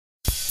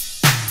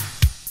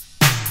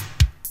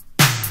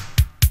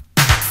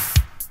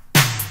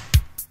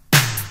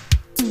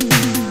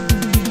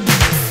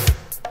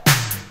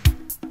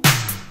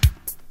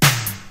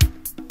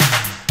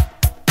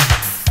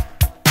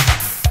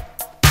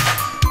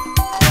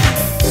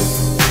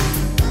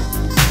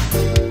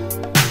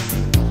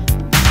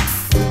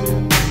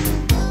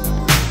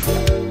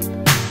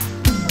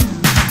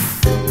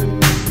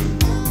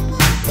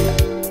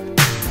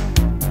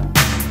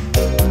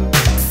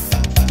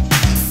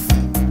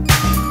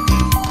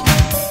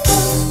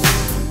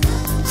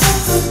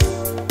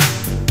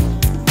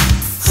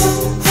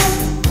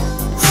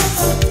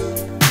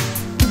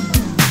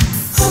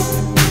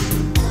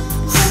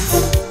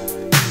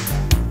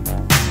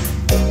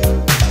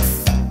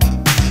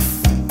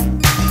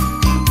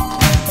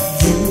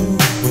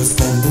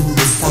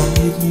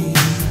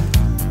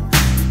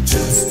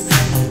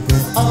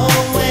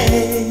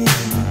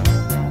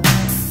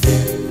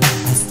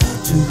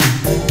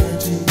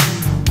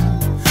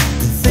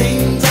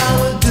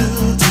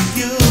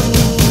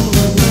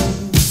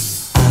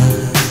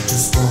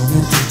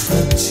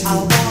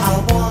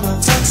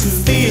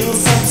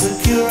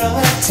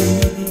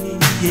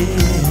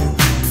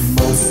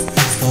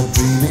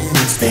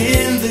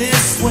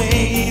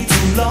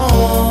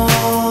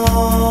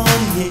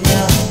long,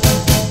 yeah.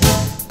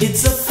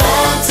 It's a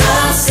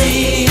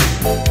fantasy.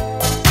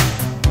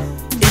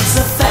 It's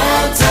a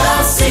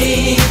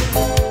fantasy.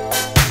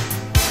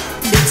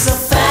 It's a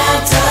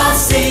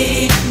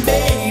fantasy,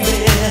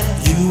 baby.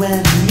 You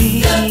and me.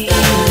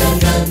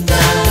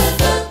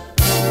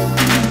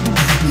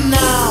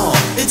 Now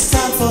it's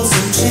time for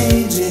some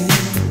changes.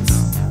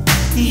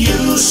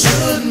 You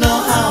should know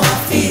how I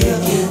feel.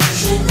 You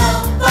should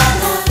know by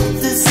now.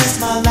 This is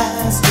my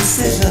last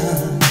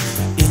decision.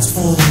 It's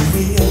for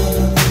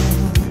real.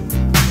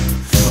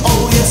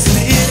 Oh yes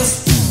it is.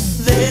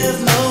 There's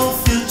no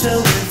future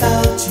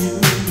without you.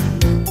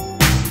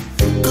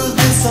 Could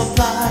this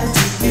apply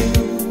to you,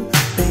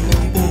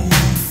 baby?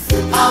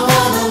 I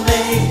wanna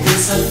make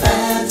this a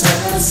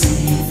fantasy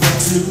for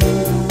two.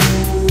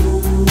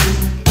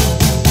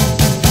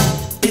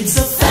 It's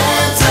a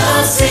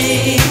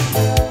fantasy.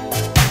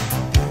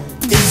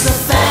 It's a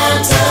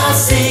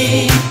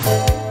fantasy.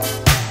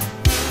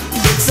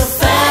 It's a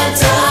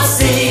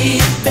fantasy,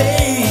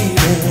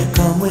 baby.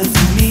 Come with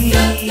me.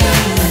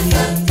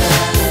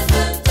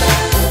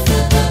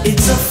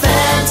 It's a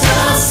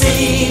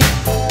fantasy.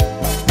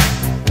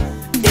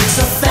 It's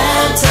a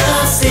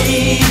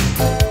fantasy.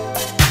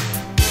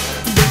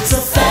 It's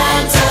a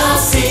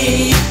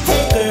fantasy.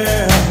 Hey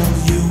girl,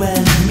 you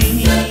and me.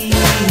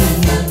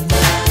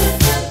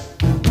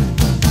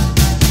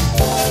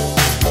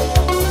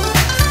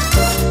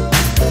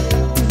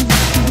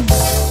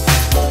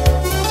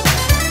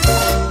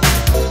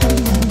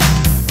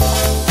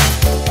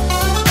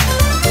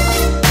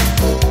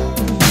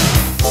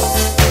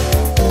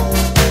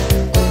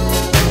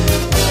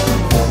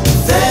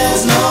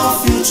 There's no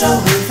future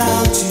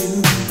without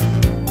you.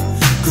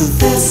 Could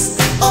this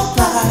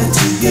apply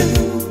to you,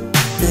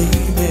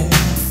 baby?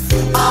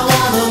 I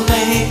wanna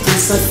make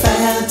this a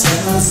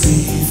fantasy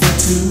for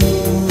two.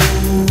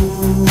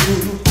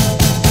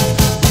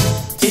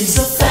 It's a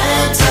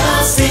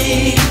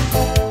fantasy.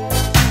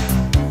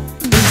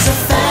 It's a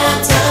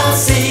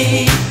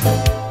fantasy.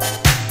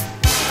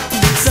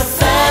 It's a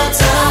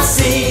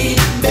fantasy,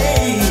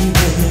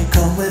 baby.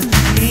 Come with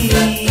me.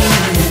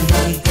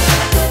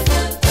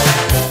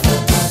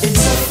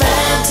 It's a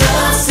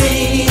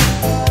fantasy.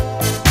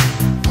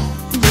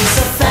 It's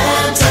a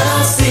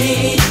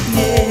fantasy,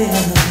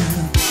 yeah.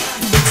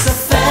 It's a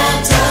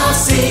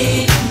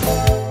fantasy.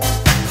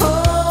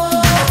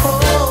 Oh,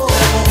 oh,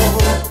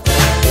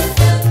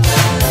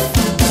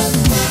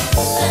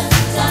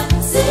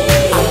 Fantasy.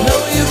 I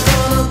know you're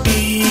gonna be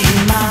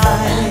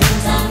mine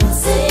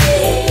Fantasy.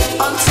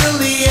 until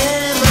the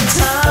end of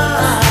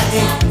time.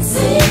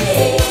 Fantasy.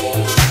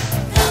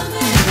 Come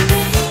with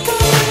me.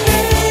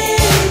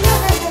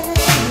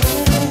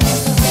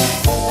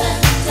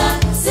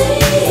 Fantasy.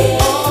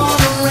 On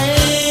a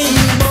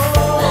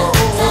rainbow,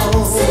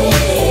 Fantasy.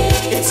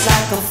 it's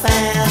like a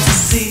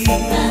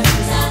fantasy.